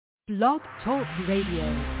Blog Talk Radio.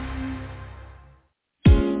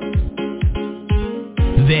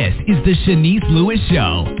 This is the Shanice Lewis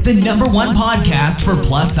Show, the #1 podcast for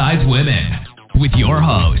plus-size women. With your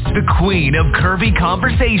host, the queen of curvy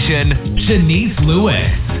conversation, Shanice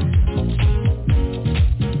Lewis.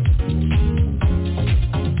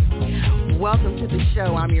 Welcome to the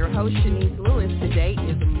show. I'm your host, Shanice Lewis. Today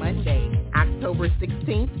is Monday, October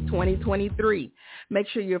 16th, 2023. Make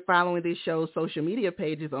sure you're following this show's social media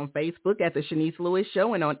pages on Facebook at The Shanice Lewis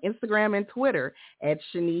Show and on Instagram and Twitter at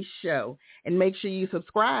Shanice Show. And make sure you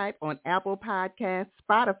subscribe on Apple Podcasts,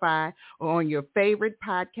 Spotify, or on your favorite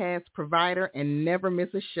podcast provider and never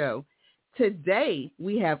miss a show. Today,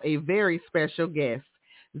 we have a very special guest.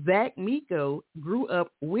 Miko grew up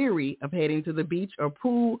weary of heading to the beach or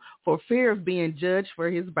pool for fear of being judged for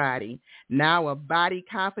his body. Now a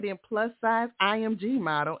body-confident plus-size IMG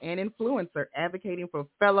model and influencer advocating for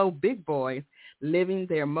fellow big boys living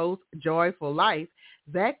their most joyful life,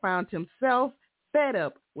 Zach found himself fed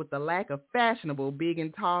up with the lack of fashionable big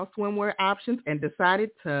and tall swimwear options and decided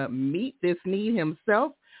to meet this need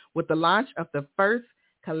himself with the launch of the first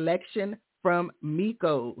collection from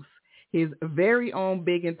Meekos, his very own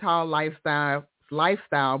big and tall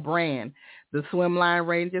lifestyle brand. The swim line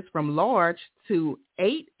ranges from large to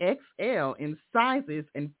 8XL in sizes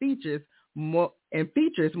and features more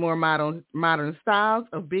modern styles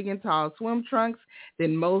of big and tall swim trunks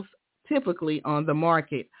than most typically on the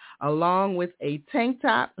market, along with a tank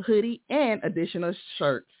top, hoodie, and additional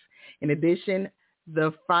shirts. In addition,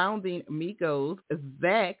 the founding Meekos,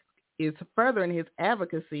 Zach, is furthering his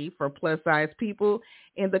advocacy for plus-size people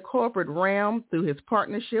in the corporate realm through his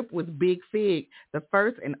partnership with Big Fig, the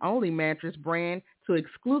first and only mattress brand to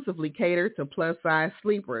exclusively cater to plus-size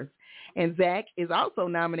sleepers. And Zach is also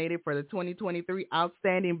nominated for the 2023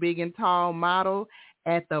 Outstanding Big and Tall Model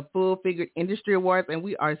at the Full Figured Industry Awards, and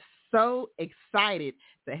we are so excited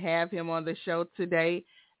to have him on the show today.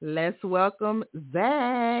 Let's welcome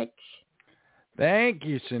Zach. Thank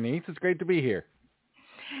you, Shanice. It's great to be here.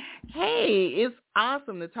 Hey, it's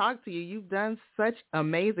awesome to talk to you. You've done such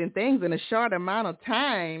amazing things in a short amount of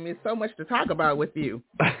time. It's so much to talk about with you.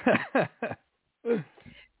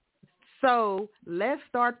 So let's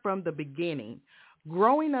start from the beginning.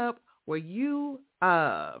 Growing up, were you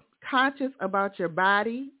conscious about your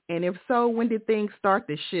body? And if so, when did things start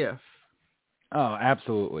to shift? Oh,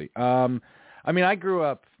 absolutely. I grew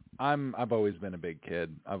up, I've always been a big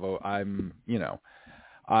kid. I'm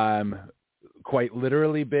quite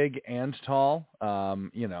literally big and tall,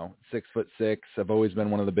 6'6". I've always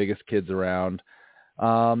been one of the biggest kids around.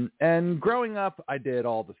 And growing up, I did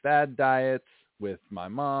all the fad diets with my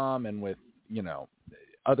mom and with,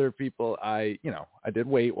 other people. I did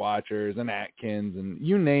Weight Watchers and Atkins and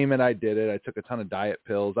you name it, I did it. I took a ton of diet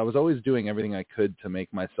pills. I was always doing everything I could to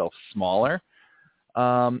make myself smaller.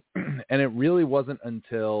 And it really wasn't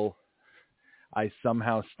until I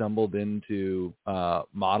somehow stumbled into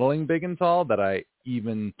modeling big and tall that I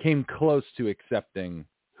even came close to accepting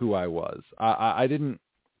who I was. I didn't,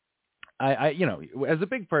 as a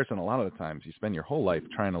big person, a lot of the times you spend your whole life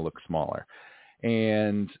trying to look smaller.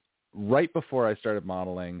 And right before I started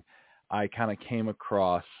modeling, I kind of came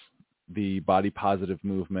across the body positive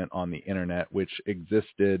movement on the internet, which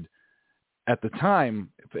existed at the time.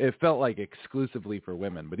 It felt like exclusively for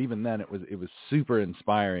women, but even then it was super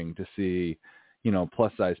inspiring to see,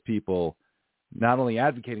 plus size people not only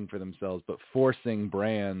advocating for themselves, but forcing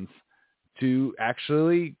brands to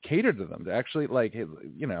actually cater to them, to actually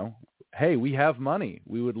hey, we have money.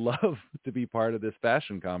 We would love to be part of this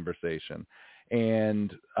fashion conversation.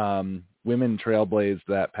 And women trailblazed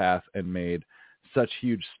that path and made such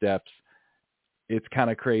huge steps. It's kind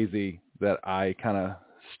of crazy that I kind of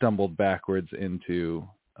stumbled backwards into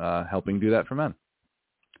helping do that for men.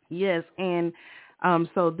 Yes, and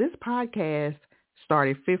so this podcast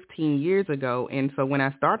started 15 years ago, and so when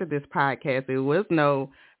I started this podcast, there was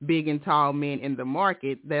no big and tall men in the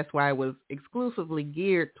market. That's why it was exclusively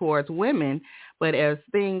geared towards women. But as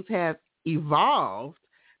things have evolved,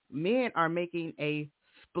 men are making a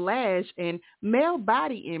splash, and male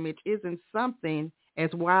body image isn't something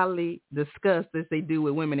as widely discussed as they do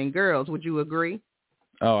with women and girls. Would you agree?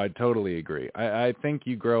 Oh, I totally agree. I think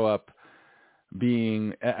you grow up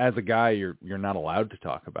being, as a guy, you're not allowed to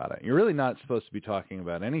talk about it. You're really not supposed to be talking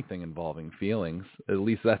about anything involving feelings. At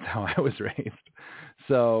least that's how I was raised.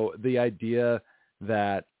 So the idea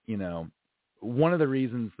that, one of the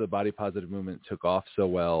reasons the body positive movement took off so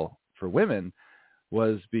well for women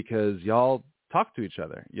was because y'all talked to each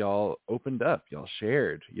other. Y'all opened up. Y'all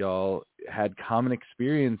shared. Y'all had common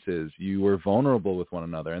experiences. You were vulnerable with one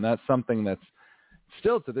another. And that's something that's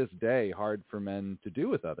still to this day hard for men to do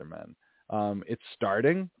with other men. It's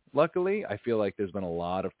starting, luckily. I feel like there's been a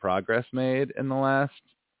lot of progress made in the last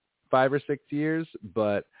 5 or 6 years,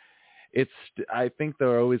 but I think there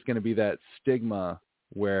are always going to be that stigma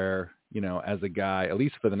where, as a guy, at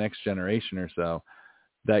least for the next generation or so,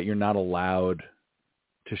 that you're not allowed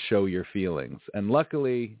to show your feelings. And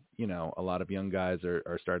luckily, a lot of young guys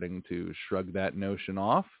are starting to shrug that notion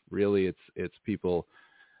off. Really, it's people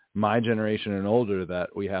my generation and older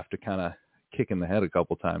that we have to kind of kick in the head a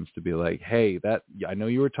couple times to be like, hey, I know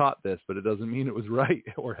you were taught this, but it doesn't mean it was right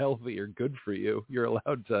or healthy or good for you. You're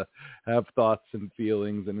allowed to have thoughts and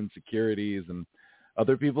feelings and insecurities, and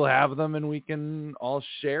other people have them, and we can all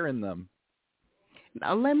share in them.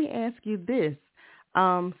 Now, let me ask you this.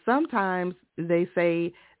 Sometimes they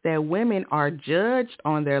say that women are judged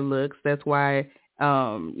on their looks. That's why,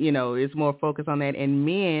 it's more focused on that. And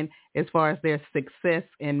men, as far as their success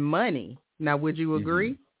and money. Now, would you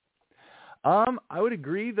agree? I would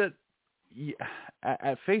agree that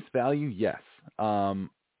at face value, yes.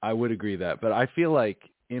 I would agree that. But I feel like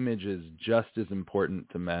image is just as important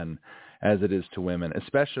to men as it is to women,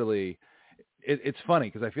 especially it's funny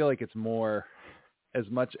because I feel like it's more, as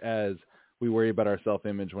much as we worry about our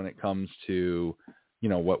self-image when it comes to,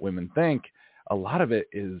 what women think, a lot of it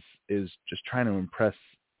is just trying to impress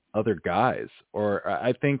other guys. Or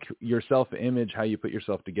I think your self-image, how you put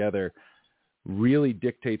yourself together, really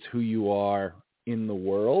dictates who you are in the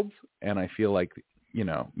world. And I feel like,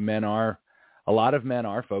 a lot of men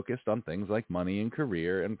are focused on things like money and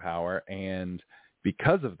career and power. And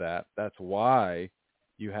because of that, that's why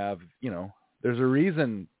you have, there's a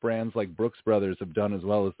reason brands like Brooks Brothers have done as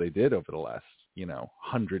well as they did over the last,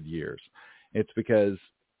 100 years. It's because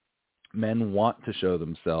men want to show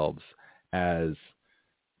themselves as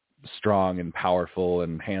strong and powerful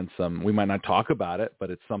and handsome. We might not talk about it,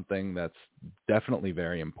 but it's something that's definitely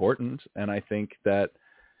very important. And I think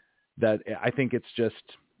I think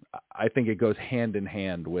it goes hand in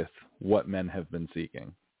hand with what men have been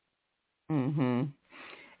seeking. Mm-hmm.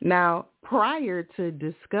 Now, prior to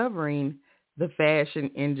discovering the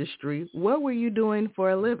fashion industry, what were you doing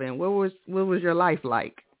for a living? What was your life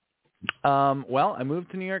like? Well, I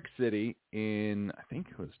moved to New York City in, I think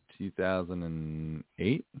it was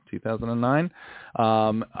 2008, 2009.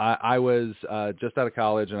 I was just out of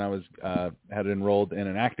college, and I was had enrolled in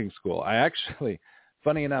an acting school. I actually,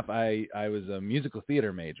 funny enough, I was a musical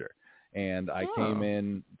theater major, and I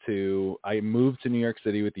I moved to New York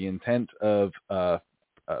City with the intent of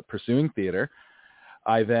pursuing theater.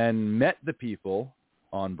 I then met the people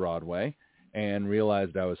on Broadway and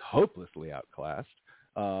realized I was hopelessly outclassed.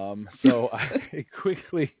 So I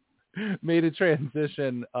quickly made a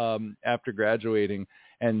transition after graduating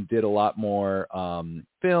and did a lot more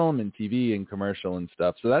film and TV and commercial and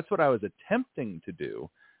stuff. So that's what I was attempting to do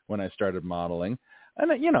when I started modeling.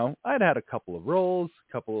 And, I'd had a couple of roles,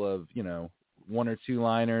 couple of, 1 or 2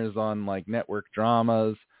 liners on like network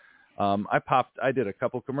dramas. I did a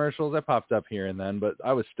couple commercials. I popped up here and then, but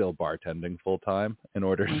I was still bartending full time in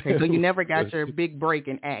order to. So you never got your big break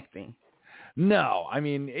in acting. No, I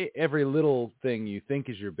mean, every little thing you think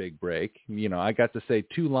is your big break. I got to say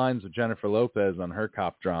 2 lines with Jennifer Lopez on her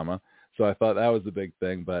cop drama, so I thought that was a big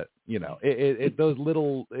thing. But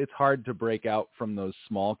it's hard to break out from those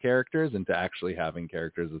small characters into actually having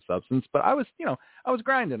characters of substance. But I was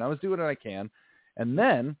grinding. I was doing what I can, and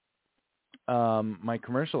then my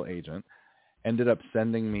commercial agent ended up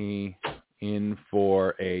sending me in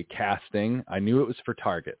for a casting. I knew it was for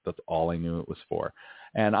Target. That's all I knew it was for.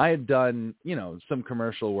 And I had done, some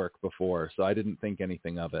commercial work before, so I didn't think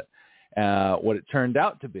anything of it. What it turned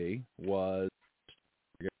out to be was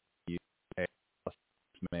a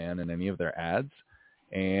man in any of their ads,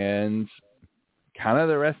 and kind of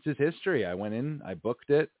the rest is history. I went in, I booked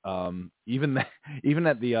it. Even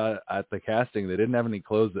at the casting, they didn't have any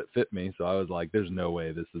clothes that fit me, so I was like, "There's no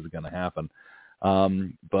way this is going to happen."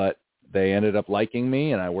 But they ended up liking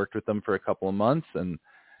me, and I worked with them for a couple of months, and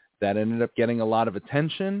that ended up getting a lot of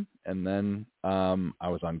attention. And then I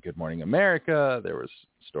was on Good Morning America. There was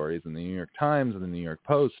stories in the New York Times and the New York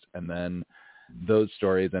Post. And then those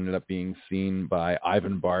stories ended up being seen by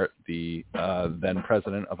Ivan Bart, the then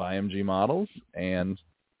president of IMG Models. And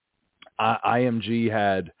IMG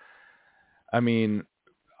had, I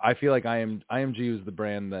feel like IMG was the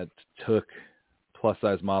brand that took plus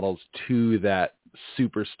size models to that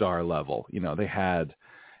superstar level. They had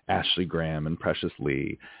Ashley Graham and Precious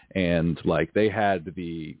Lee, and like they had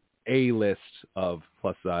the A-list of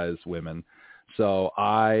plus size women. So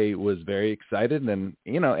I was very excited, and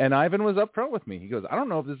and Ivan was upfront with me. He goes, "I don't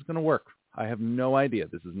know if this is going to work. I have no idea.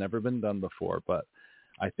 This has never been done before, but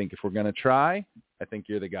I think if we're going to try, I think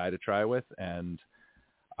you're the guy to try with. And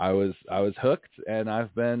I was hooked, and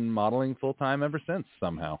I've been modeling full time ever since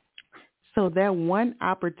somehow. So that one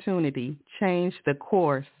opportunity changed the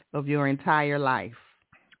course of your entire life.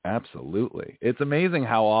 Absolutely. It's amazing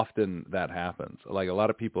how often that happens. Like, a lot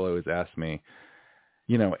of people always ask me,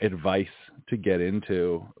 advice to get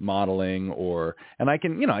into modeling, and I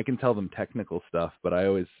can tell them technical stuff, but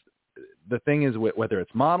the thing is, whether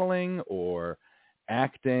it's modeling or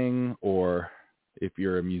acting, or if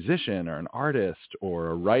you're a musician or an artist or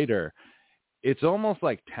a writer, it's almost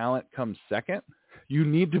like talent comes second. You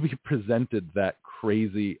need to be presented that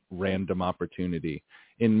crazy random opportunity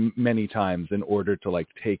in many times in order to like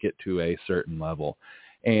take it to a certain level.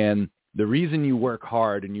 And the reason you work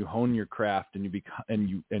hard and you hone your craft and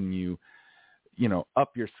you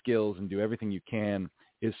up your skills and do everything you can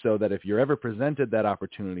is so that if you're ever presented that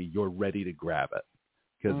opportunity, you're ready to grab it.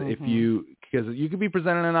 Because because you could be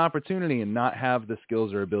presented an opportunity and not have the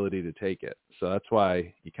skills or ability to take it. So that's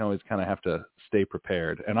why you can always kind of have to stay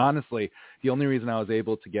prepared. And honestly, the only reason I was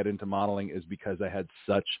able to get into modeling is because I had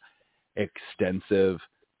such extensive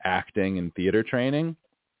acting and theater training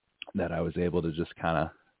that I was able to just kind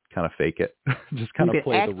of fake it, just kind of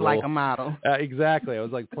play the role like a model. Exactly. I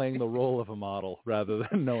was like playing the role of a model rather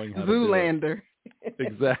than knowing how to do Zoolander. it.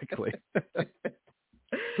 Exactly.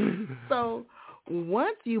 So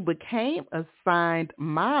once you became a signed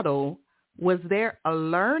model, was there a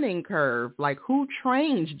learning curve? Like, who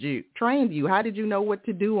trained you? How did you know what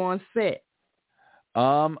to do on set?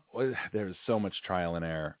 There's so much trial and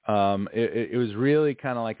error. It was really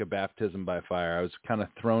kind of like a baptism by fire. I was kind of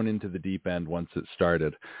thrown into the deep end once it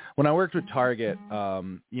started. When I worked with Target,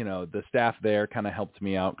 the staff there kind of helped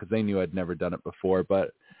me out because they knew I'd never done it before.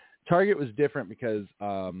 But Target was different because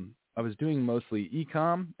I was doing mostly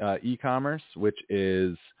e-commerce, which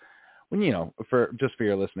is when, for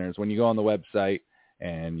your listeners, when you go on the website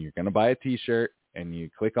and you're going to buy a T-shirt, and you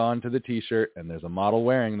click onto the T-shirt and there's a model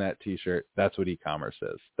wearing that T-shirt, that's what e-commerce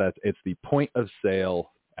is. It's the point of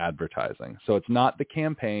sale advertising. So it's not the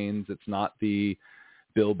campaigns, it's not the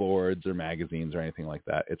billboards or magazines or anything like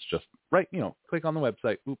that. It's just click on the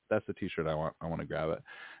website. Oop, that's the T-shirt I want to grab it.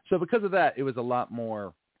 So because of that, it was a lot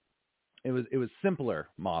more. It was simpler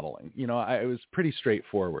modeling. It was pretty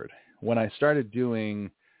straightforward. When I started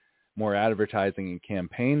doing more advertising and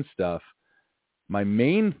campaign stuff, my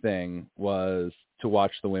main thing was to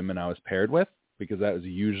watch the women I was paired with, because that was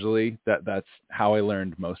usually that's how I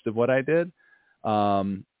learned most of what I did.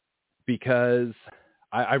 Because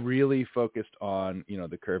I really focused on,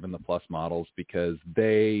 the Curve and the Plus models because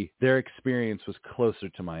their experience was closer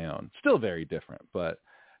to my own. Still very different, but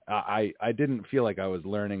I didn't feel like I was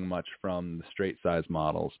learning much from the straight size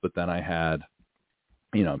models. But then I had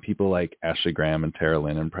people like Ashley Graham and Tara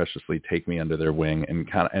Lynn and Preciously take me under their wing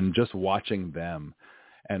and just watching them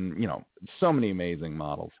and, so many amazing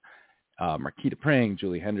models. Marquita Pring,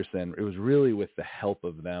 Julie Henderson. It was really with the help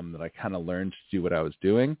of them that I kind of learned to do what I was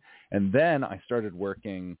doing. And then I started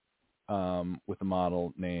working with a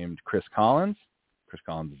model named Chris Collins. Chris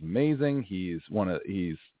Collins is amazing. He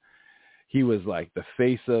was like the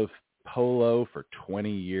face of Polo for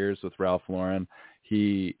 20 years with Ralph Lauren.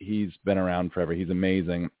 He's been around forever. He's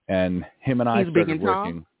amazing. And him and I started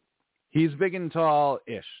working. Tall? He's big and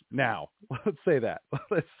tall-ish now. Let's say that.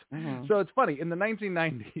 So it's funny. In the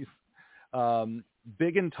 1990s,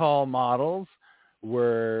 big and tall models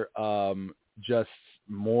were just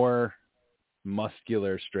more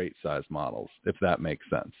muscular straight size models, if that makes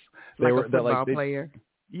sense. Like a football player.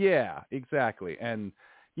 Yeah, exactly. And,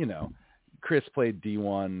 Chris played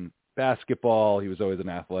D1 basketball. He was always an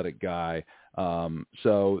athletic guy.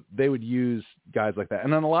 So they would use guys like that.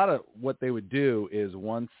 And then a lot of what they would do is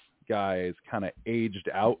once guys kind of aged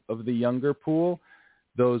out of the younger pool,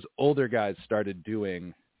 those older guys started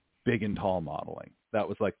doing big and tall modeling. That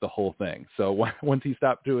was like the whole thing. So once he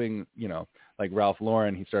stopped doing, like Ralph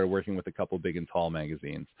Lauren, he started working with a couple big and tall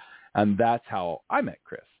magazines. And that's how I met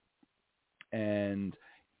Chris. And,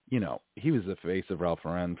 he was the face of Ralph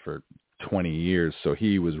Lauren for 20 years. So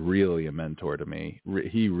he was really a mentor to me.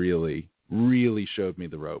 He really, really showed me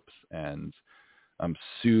the ropes, and I'm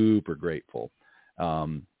super grateful.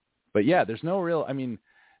 But yeah, there's no real,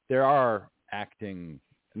 there are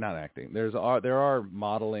there are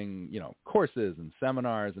modeling, courses and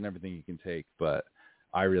seminars and everything you can take, but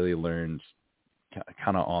I really learned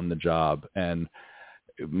kind of on the job. And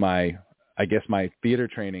I guess my theater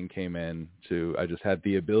training came in to, I just had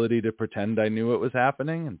the ability to pretend I knew what was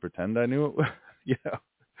happening and pretend I knew it,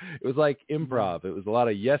 it was like improv. It was a lot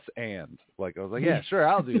of yes and. Like I was like, yeah, sure,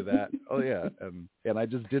 I'll do that. Oh yeah, and I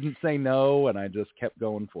just didn't say no, and I just kept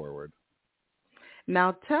going forward.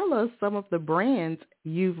 Now tell us some of the brands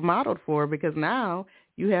you've modeled for, because now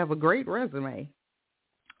you have a great resume.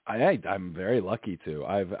 I'm very lucky to.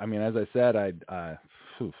 As I said,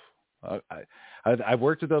 I've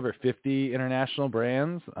worked with over 50 international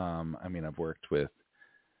brands. I've worked with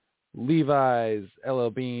Levi's, LL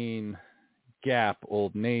Bean, Gap,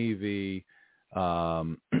 Old Navy,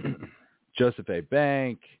 Joseph A.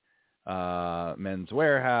 Bank, Men's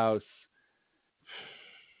Warehouse,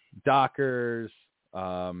 Dockers,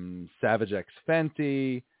 Savage X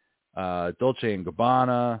Fenty, Dolce &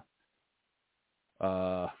 Gabbana.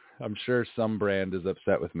 I'm sure some brand is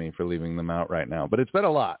upset with me for leaving them out right now, but it's been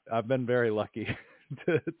a lot. I've been very lucky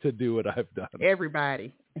to do what I've done.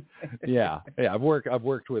 Everybody. Yeah. I've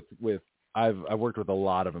worked with a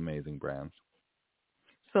lot of amazing brands.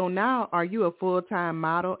 So now, are you a full-time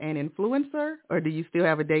model and influencer, or do you still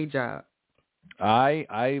have a day job?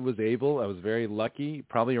 I was very lucky,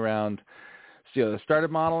 probably around, I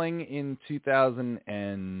started modeling in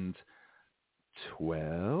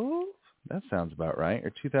 2012. That sounds about right.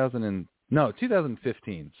 Or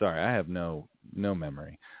 2015. Sorry, I have no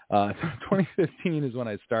memory. 2015 is when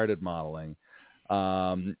I started modeling.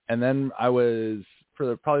 And then I was,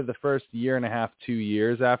 for probably the first year and a half, 2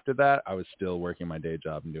 years after that, I was still working my day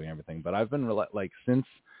job and doing everything. But I've been since,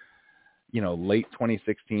 late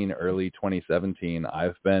 2016, early 2017,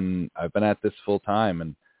 I've been at this full time.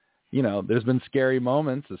 And, there's been scary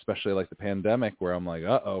moments, especially like the pandemic, where I'm like,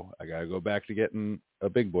 I got to go back to getting a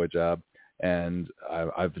big boy job. And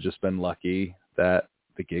I've just been lucky that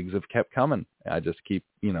the gigs have kept coming. I just keep,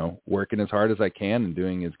 working as hard as I can and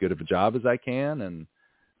doing as good of a job as I can. And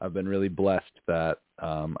I've been really blessed that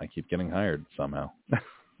I keep getting hired somehow.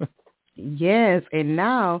 Yes. And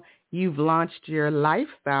now you've launched your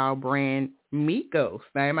lifestyle brand, Meekos.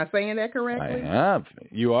 Now, am I saying that correctly? I have.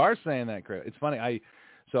 You are saying that correctly. It's funny.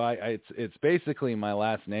 It's basically my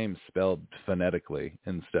last name spelled phonetically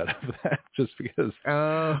instead of that, just because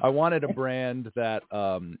I wanted a brand that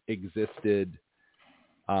existed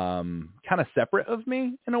kind of separate of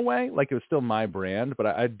me in a way. Like, it was still my brand, but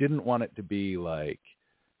I didn't want it to be like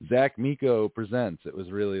Zach Miko Presents. It was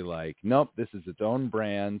really like, nope, this is its own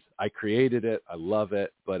brand. I created it. I love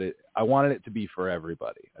it, but I wanted it to be for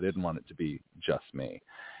everybody. I didn't want it to be just me.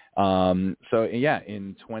 In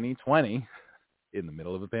 2020, in the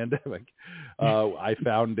middle of a pandemic, I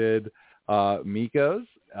founded Meekos.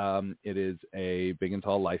 It is a big and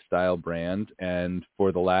tall lifestyle brand, and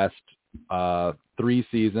for the last 3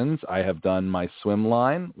 seasons, I have done my swim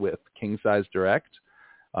line with King Size Direct,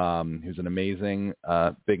 who's an amazing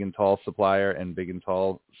big and tall supplier and big and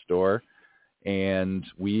tall store. And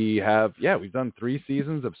we've done 3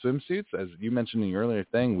 seasons of swimsuits. As you mentioned in your earlier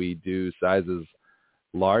thing, we do sizes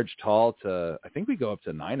large, tall to, I think we go up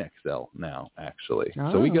to 9XL now, actually.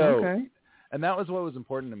 So we go, okay. And that was what was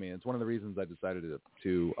important to me. It's one of the reasons I decided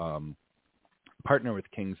to partner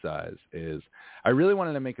with King Size, is I really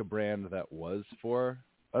wanted to make a brand that was for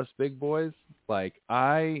us big boys. Like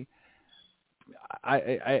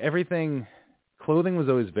everything, clothing was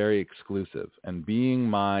always very exclusive, and being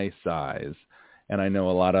my size, and I know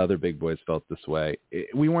a lot of other big boys felt this way,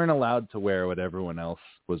 we weren't allowed to wear what everyone else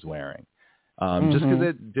was wearing. Just because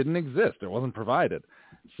it didn't exist. It wasn't provided.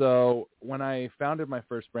 So when I founded my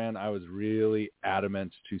first brand, I was really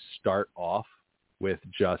adamant to start off with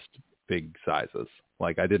just big sizes.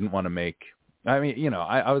 Like, I didn't want to make, I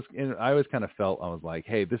always kind of felt, I was like,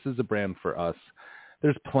 hey, this is a brand for us.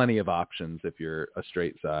 There's plenty of options if you're a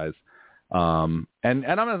straight size. And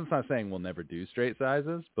I'm not saying we'll never do straight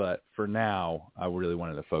sizes, but for now, I really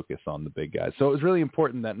wanted to focus on the big guys. So it was really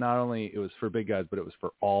important that not only it was for big guys, but it was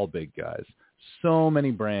for all big guys. So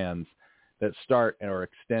many brands that start or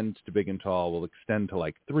extend to big and tall will extend to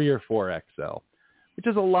like 3 or 4XL, which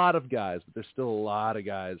is a lot of guys, but there's still a lot of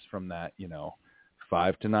guys from that,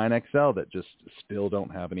 5 to 9XL that just still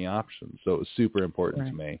don't have any options. So it was super important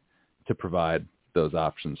to me to provide those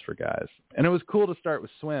options for guys. And it was cool to start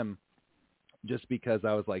with swim, just because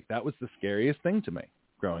I was like, that was the scariest thing to me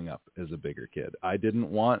growing up as a bigger kid. I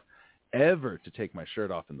didn't want ever to take my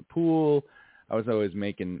shirt off in the pool. I was always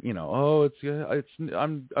making, it's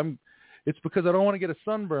because I don't want to get a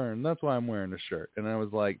sunburn. That's why I'm wearing a shirt. And I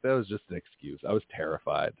was like, that was just an excuse. I was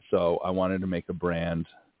terrified. So I wanted to make a brand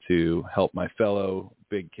to help my fellow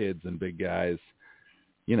big kids and big guys,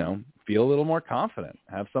 feel a little more confident,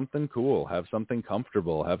 have something cool, have something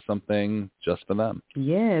comfortable, have something just for them.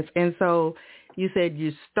 Yes. And so you said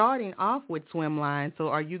you're starting off with swim line. So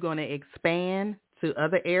are you going to expand to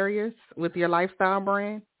other areas with your lifestyle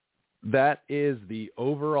brand? That is the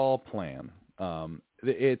overall plan.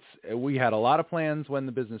 we had a lot of plans when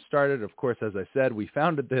the business started. Of course, as I said, we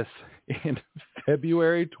founded this in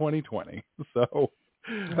February 2020. So,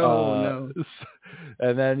 no.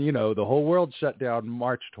 And then, the whole world shut down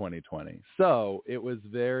March 2020. So it was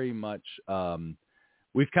very much,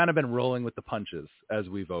 we've kind of been rolling with the punches as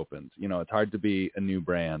we've opened. It's hard to be a new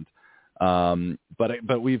brand.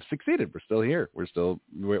 But we've succeeded. We're still here.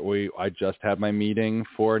 I just had my meeting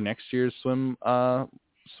for next year's swim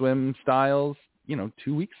styles,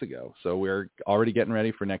 2 weeks ago. So we're already getting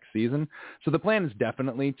ready for next season. So the plan is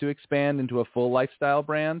definitely to expand into a full lifestyle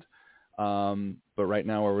brand. But right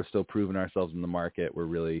now, where we're still proving ourselves in the market, we're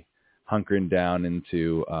really hunkering down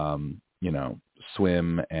into,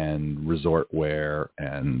 swim and resort wear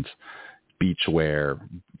and beach wear.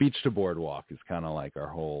 Beach to boardwalk is kind of like our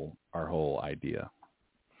whole idea.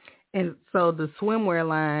 And so the swimwear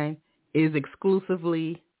line is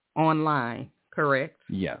exclusively online, correct?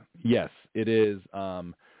 Yeah. Yes, it is.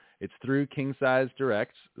 It's through King Size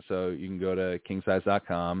Direct. So you can go to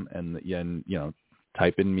kingsize.com and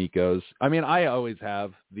type in Meekos. I mean, I always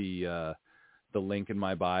have the link in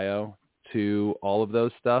my bio to all of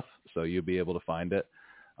those stuff, so you'll be able to find it.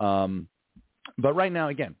 But right now,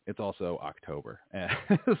 again, it's also October,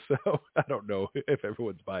 so I don't know if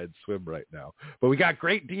everyone's buying swim right now. But we got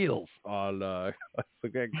great deals on we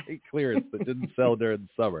got great clearance that didn't sell during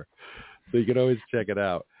summer, so you can always check it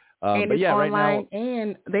out. And but it's yeah, online, right now,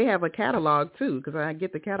 and they have a catalog too, because I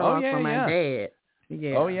get the catalog from my dad.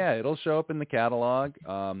 Yeah. Oh yeah, it'll show up in the catalog.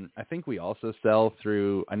 I think we also sell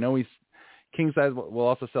through. I know King Size will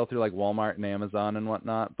also sell through like Walmart and Amazon and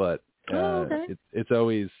whatnot, but it's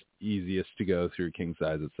always easiest to go through King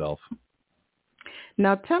Size itself.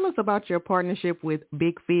 Now tell us about your partnership with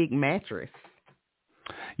Big Fig Mattress.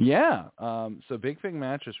 Yeah, so Big Fig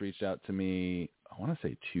Mattress reached out to me, I want to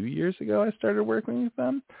say 2 years ago I started working with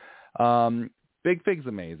them. Big Fig's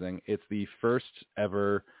amazing. It's the first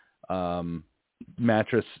ever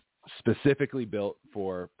mattress specifically built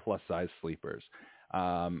for plus size sleepers.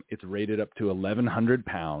 It's rated up to 1,100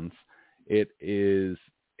 pounds. It's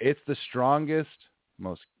the strongest,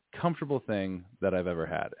 most comfortable thing that I've ever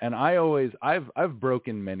had. And I've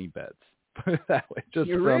broken many beds, put it that way.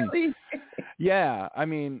 Really? Yeah. I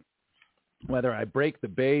mean, whether I break the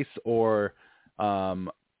base or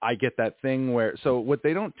I get that thing so what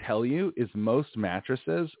they don't tell you is most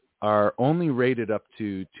mattresses are only rated up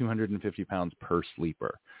to 250 pounds per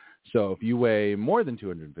sleeper. So if you weigh more than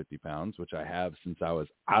 250 pounds, which I have since I was,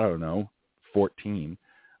 14,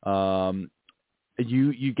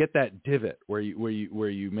 you get that divot where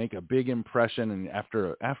you make a big impression, and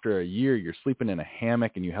after a year you're sleeping in a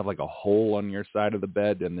hammock and you have like a hole on your side of the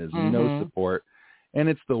bed and there's no support, and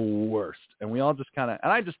it's the worst. And we all just and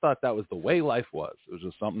I just thought that was the way life was. It was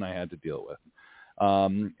just something I had to deal with.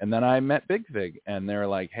 And then I met Big Fig, and they're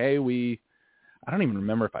like, hey, I don't even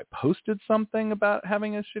remember if I posted something about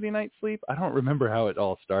having a shitty night's sleep. I don't remember how it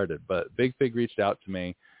all started, but Big Fig reached out to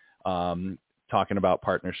me talking about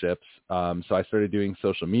partnerships. So I started doing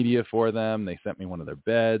social media for them. They sent me one of their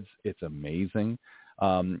beds. It's amazing.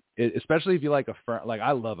 Especially if you like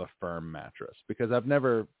I love a firm mattress, because I've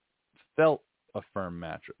never felt a firm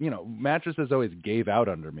mattress. Mattresses always gave out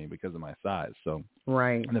under me because of my size. So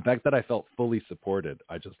right. And the fact that I felt fully supported,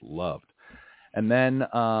 I just loved. And then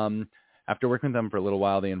after working with them for a little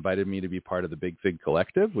while, they invited me to be part of the Big Fig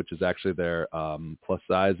Collective, which is actually their plus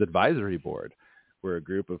size advisory board. We're a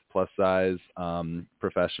group of plus size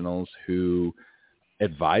professionals who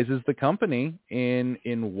advises the company in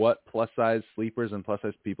what plus size sleepers and plus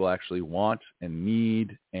size people actually want and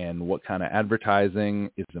need, and what kind of advertising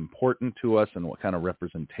is important to us and what kind of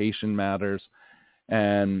representation matters.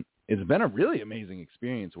 And it's been a really amazing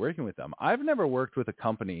experience working with them. I've never worked with a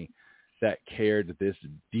company that cared this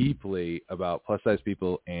deeply about plus size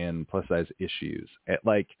people and plus size issues.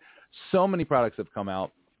 Like, so many products have come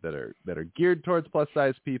out that are geared towards plus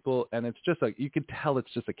size people, and it's just like, you could tell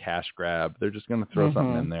it's just a cash grab. They're just going to throw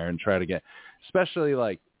something in there and try to get, especially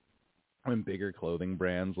like when bigger clothing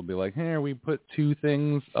brands will be like, hey, we put 2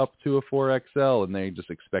 things up to a 4XL, and they just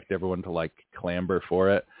expect everyone to like clamber for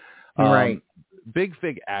it. Right. Big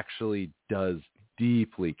Fig actually does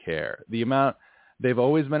deeply care. They've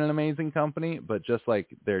always been an amazing company, but just like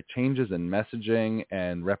their changes in messaging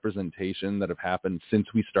and representation that have happened since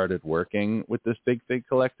we started working with this Big Fig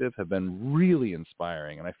Collective have been really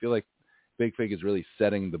inspiring. And I feel like Big Fig is really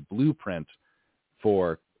setting the blueprint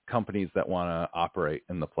for companies that want to operate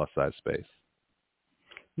in the plus size space.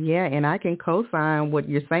 Yeah, and I can co-sign what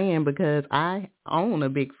you're saying, because I own a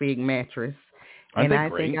Big Fig mattress. Aren't and they I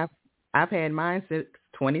great? think I've had mine since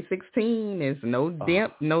 2016. There's no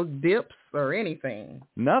dips, or anything.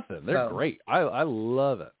 Nothing. They're great. I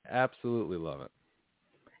love it. Absolutely love it.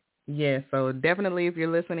 Yeah, so definitely if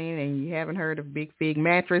you're listening and you haven't heard of Big Fig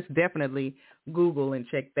Mattress, definitely Google and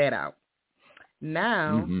check that out.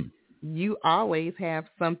 Now, you always have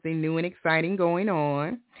something new and exciting going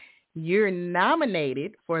on. You're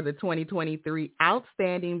nominated for the 2023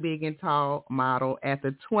 Outstanding Big and Tall Model at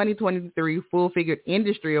the 2023 Full Figured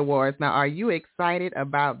Industry Awards. Now, are you excited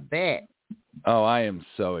about that? Oh, I am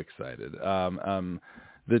so excited.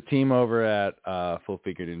 The team over at Full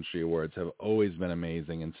Figured Industry Awards have always been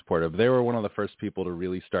amazing and supportive. They were one of the first people to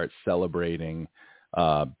really start celebrating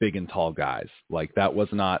big and tall guys. Like that was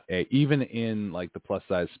not even in like the plus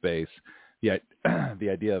size space. Yet the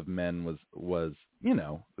idea of men was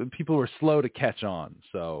people were slow to catch on.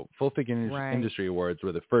 So Full Figured Industry Awards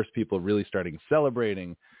were the first people really starting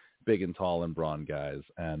celebrating big and tall and brawn guys.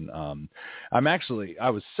 And I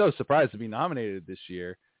was so surprised to be nominated this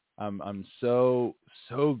year. I'm so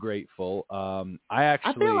grateful. I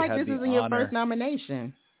feel like this isn't your first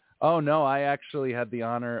nomination. Oh no, I actually had the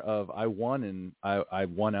honor of I won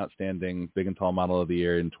Outstanding Big and Tall Model of the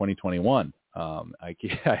Year in 2021. I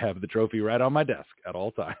have the trophy right on my desk at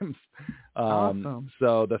all times. Awesome.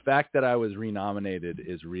 So the fact that I was renominated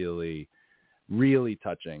is really, really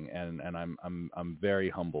touching, and I'm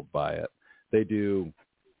very humbled by it.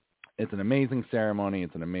 It's an amazing ceremony.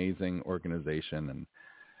 It's an amazing organization,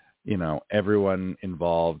 and everyone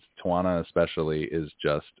involved, Tawana especially, is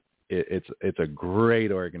just it's a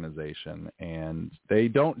great organization, and they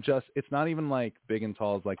don't just, it's not even like Big and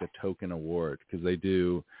Tall is like a token award, because they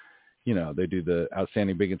do the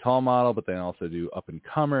Outstanding Big and Tall Model, but they also do up and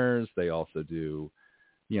comers. They also do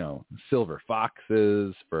silver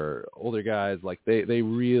foxes for older guys. Like they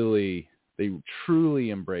truly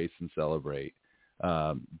embrace and celebrate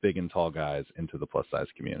big and tall guys into the plus size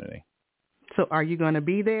community. So are you going to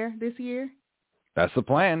be there this year? That's the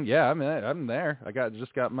plan. Yeah, I'm there. I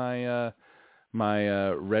just got my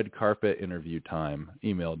red carpet interview time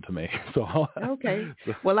emailed to me. So okay.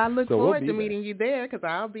 Well, I look forward to meeting you there, because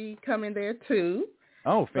I'll be coming there too.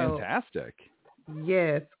 Oh, fantastic. So,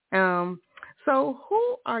 yes. So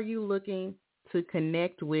who are you looking to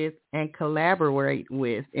connect with and collaborate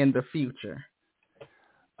with in the future?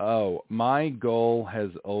 Oh, my goal has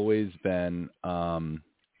always been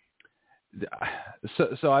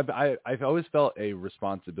So I've always felt a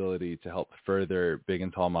responsibility to help further big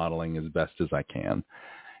and tall modeling as best as I can.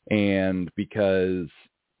 And because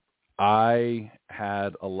I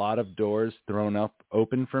had a lot of doors thrown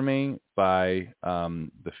open for me by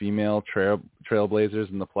the female trailblazers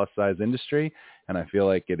in the plus size industry, and I feel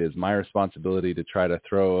like it is my responsibility to try to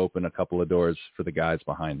throw open a couple of doors for the guys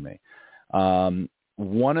behind me.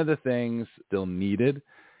 One of the things still needed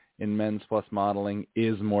in men's plus modeling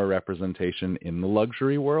is more representation in the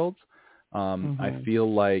luxury world. I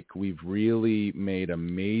feel like we've really made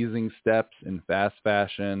amazing steps in fast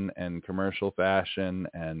fashion and commercial fashion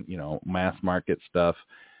and, mass market stuff.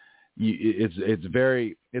 It's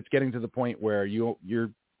getting to the point where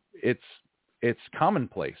it's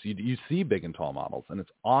commonplace. You see big and tall models, and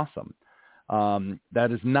it's awesome.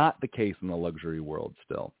 That is not the case in the luxury world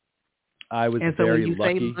still. I was very lucky. And so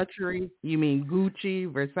when you say luxury, you mean Gucci,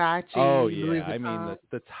 Versace? Oh, yeah. Louis Vuitton? I mean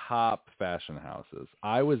the top fashion houses.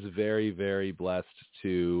 I was very, very blessed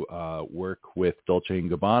to work with Dolce &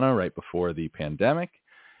 Gabbana right before the pandemic.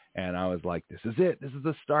 And I was like, this is it. This is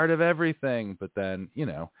the start of everything. But then,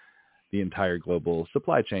 the entire global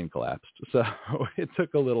supply chain collapsed. So it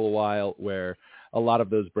took a little while where a lot of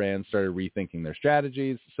those brands started rethinking their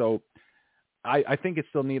strategies. So I think it's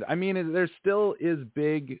still needed. I mean, there still is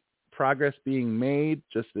big progress being made,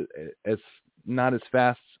 just as not as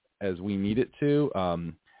fast as we need it to. I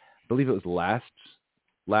believe it was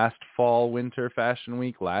last fall winter fashion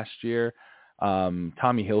week last year.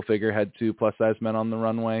 Tommy Hilfiger had 2 plus size men on the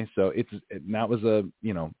runway, so that was a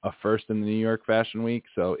first in the New York Fashion Week.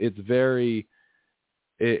 So it's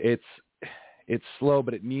slow,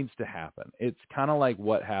 but it needs to happen. It's kind of like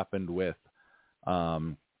what happened with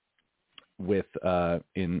in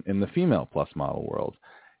the female plus model world.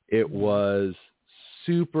 It was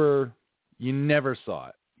super, you never saw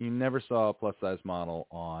it. You never saw a plus size model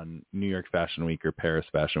on New York Fashion Week or Paris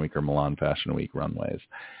Fashion Week or Milan Fashion Week runways.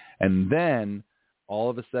 And then all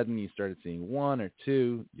of a sudden you started seeing 1 or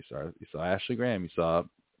 2. You saw Ashley Graham, you saw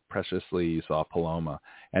Precious Lee, you saw Paloma.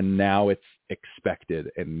 And now it's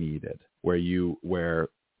expected and needed, where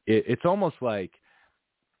it's almost like,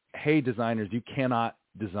 hey, designers, you cannot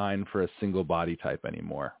design for a single body type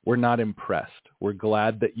anymore. We're not impressed. We're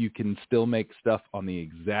glad that you can still make stuff on the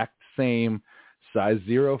exact same size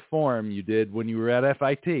 0 form you did when you were at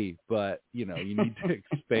FIT, but you need to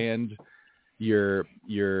expand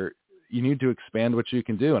you need to expand what you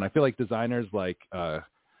can do. And I feel like designers like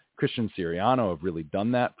Christian Siriano have really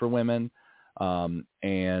done that for women.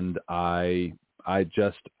 And I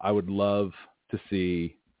would love to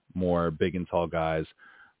see more big and tall guys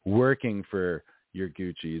working for your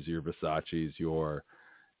Gucci's, your Versace's, your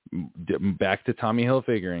back to Tommy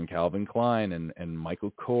Hilfiger and Calvin Klein and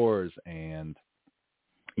Michael Kors and,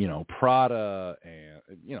 Prada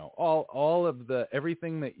and, all of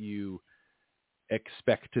everything that you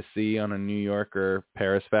expect to see on a New York or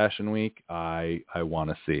Paris Fashion Week. I want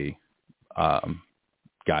to see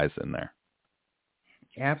guys in there.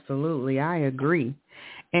 Absolutely. I agree.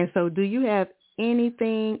 And so do you have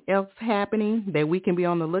anything else happening that we can be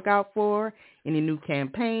on the lookout for? Any new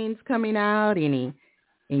campaigns coming out? Any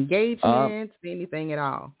engagements? Anything at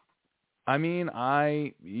all? I mean,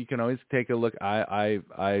 you can always take a look.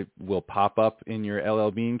 I will pop up in your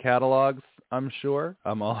LL Bean catalogs, I'm sure.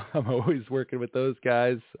 I'm always working with those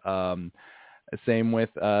guys. Same with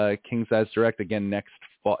King Size Direct. Again, next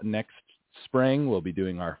spring we'll be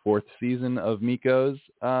doing our 4th season of Meekos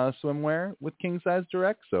swimwear with King Size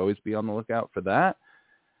Direct. So always be on the lookout for that.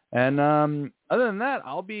 And other than that,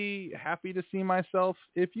 I'll be happy to see myself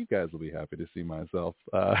if you guys will be happy to see myself.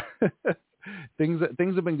 Things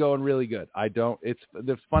have been going really good.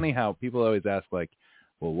 It's funny how people always ask like,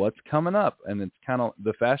 well, what's coming up? And it's kind of,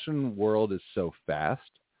 the fashion world is so fast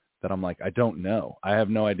that I'm like, I don't know. I have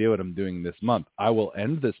no idea what I'm doing this month. I will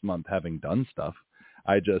end this month having done stuff.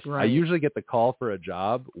 I usually get the call for a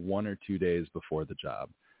job 1 or 2 days before the job,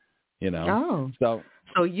 Oh.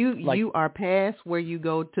 So you are past where you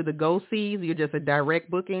go to the go-sees? You're just a direct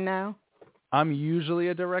booking now? I'm usually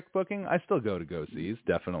a direct booking. I still go to go-sees,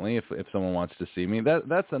 definitely, if someone wants to see me.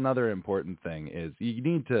 That's another important thing is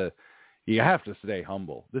you have to stay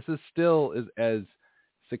humble. This is still as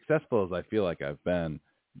successful as I feel like I've been.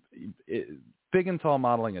 Big and tall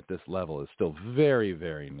modeling at this level is still very,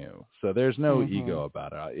 very new. So there's no ego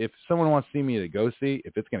about it. If someone wants to see me at a go-see,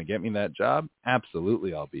 if it's going to get me that job,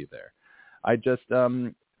 absolutely I'll be there. I just,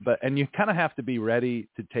 and you kind of have to be ready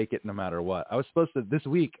to take it no matter what. I was supposed to, this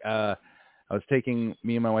week, me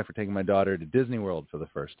and my wife were taking my daughter to Disney World for the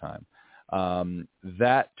first time.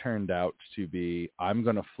 That turned out to be, I'm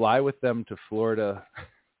going to fly with them to Florida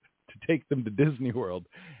to take them to Disney World.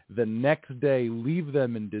 The next day, leave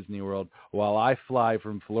them in Disney World while I fly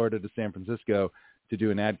from Florida to San Francisco to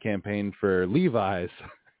do an ad campaign for Levi's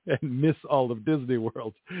and miss all of Disney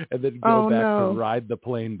World and then go back to ride the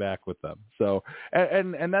plane back with them. So,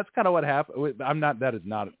 and that's kind of what happened. That is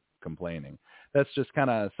not complaining. That's just kind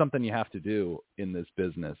of something you have to do in this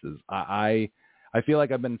business is I feel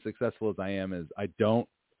like I've been successful as I am is I don't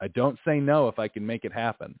say no if I can make it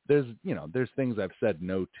happen. There's things I've said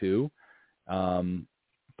no to,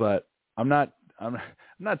 but I'm not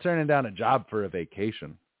turning down a job for a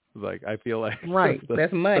vacation. Like I feel like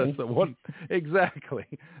that's money. That's the one exactly.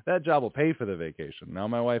 That job will pay for the vacation. Now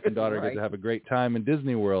my wife and daughter get to have a great time in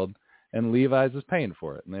Disney World, and Levi's is paying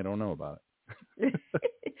for it, and they don't know about it.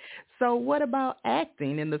 So what about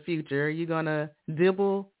acting in the future? Are you gonna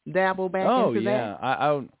dabble back into that?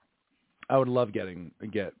 Oh yeah, I would love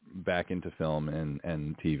get back into film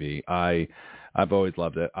and TV. I've always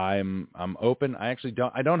loved it. I'm open. I actually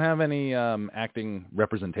don't have any acting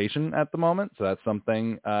representation at the moment, so that's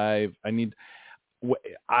something I need.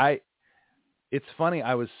 It's funny.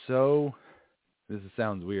 This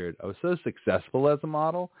sounds weird. I was so successful as a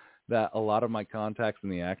model that a lot of my contacts in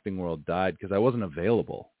the acting world died because I wasn't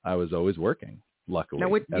available. I was always working. Luckily, now,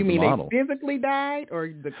 what you mean? They physically died, or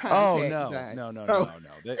the contacts died? No.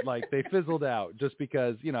 They fizzled out just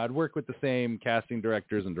because I'd work with the same casting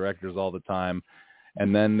directors and directors all the time,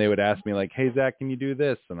 and then they would ask me like, "Hey Zach, can you do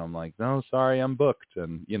this?" And I'm like, "No, sorry, I'm booked."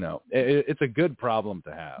 And it's a good problem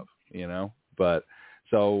to have,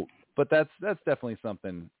 But that's definitely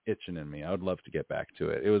something itching in me. I would love to get back to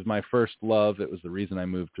it. It was my first love. It was the reason I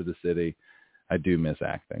moved to the city. I do miss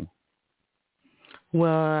acting.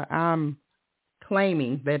 Well, I'm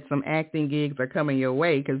claiming that some acting gigs are coming your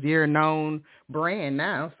way because you're a known brand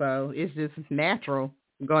now, so it's just natural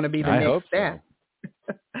going to be the next step.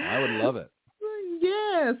 So. I would love it.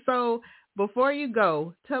 Yeah. So before you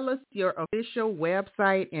go, tell us your official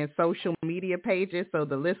website and social media pages so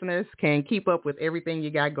the listeners can keep up with everything you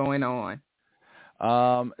got going on.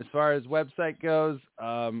 As far as website goes,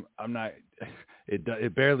 I'm not.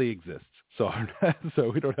 It barely exists. So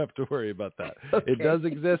we don't have to worry about that. Okay. It does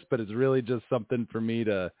exist, but it's really just something for me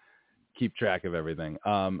to keep track of everything.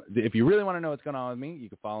 If you really want to know what's going on with me, you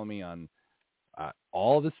can follow me on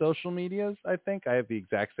all the social medias. I think I have the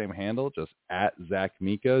exact same handle, just at Zach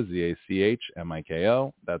Miko,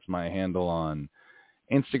 ZACHMIKO. That's my handle on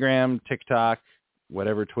Instagram, TikTok,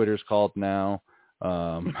 whatever Twitter's called now,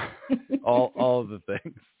 all of the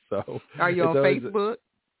things. So are you on Facebook?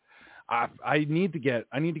 I need to get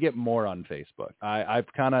more on Facebook.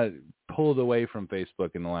 I've kind of pulled away from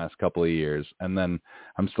Facebook in the last couple of years, and then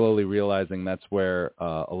I'm slowly realizing that's where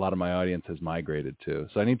a lot of my audience has migrated to.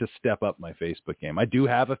 So I need to step up my Facebook game. I do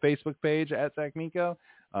have a Facebook page at Zach Miko.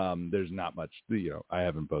 There's not much, I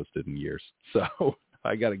haven't posted in years, so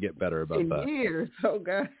I got to get better about that. Years, oh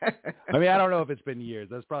God. I mean, I don't know if it's been years.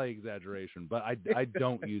 That's probably exaggeration, but I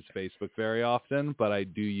don't use Facebook very often, but I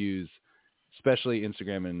do use especially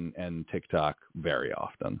Instagram and TikTok very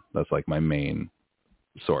often. That's like my main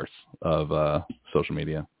source of social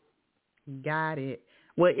media. Got it.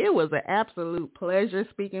 Well, it was an absolute pleasure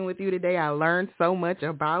speaking with you today. I learned so much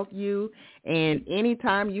about you. And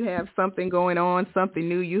anytime you have something going on, something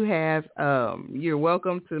new you have, you're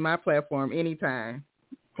welcome to my platform anytime.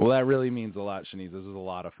 Well, that really means a lot, Shanice. This was a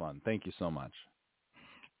lot of fun. Thank you so much.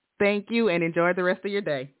 Thank you, and enjoy the rest of your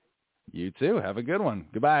day. You too. Have a good one.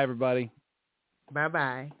 Goodbye, everybody.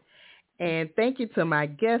 Bye-bye. And thank you to my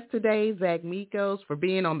guest today, Zach Meekos, for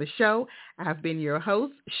being on the show. I've been your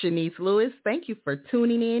host, Shanice Lewis. Thank you for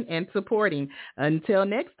tuning in and supporting. Until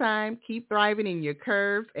next time, keep thriving in your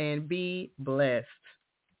curves and be blessed.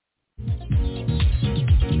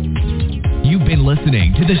 You've been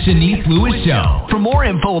listening to The Shanice Lewis Show. For more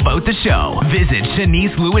info about the show, visit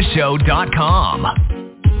ShaniceLewisShow.com.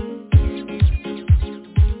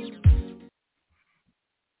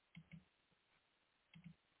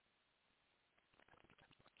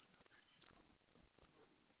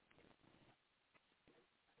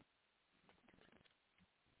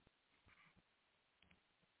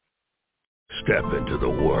 Step into the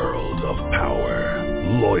world of power,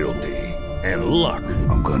 loyalty, and luck.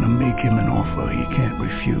 I'm gonna make him an offer he can't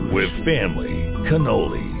refuse. With family,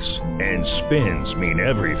 cannolis, and spins mean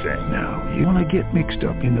everything. Now, you wanna get mixed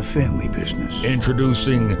up in the family business.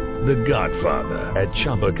 Introducing The Godfather at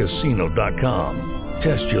ChumbaCasino.com.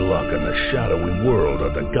 Test your luck in the shadowy world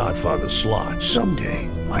of The Godfather slot. Someday,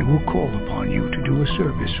 I will call upon you to do a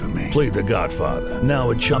service for me. Play The Godfather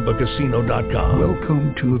now at ChumbaCasino.com.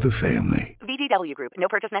 Welcome to the family. VGW Group. No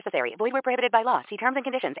purchase necessary. Void where prohibited by law. See terms and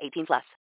conditions. 18+.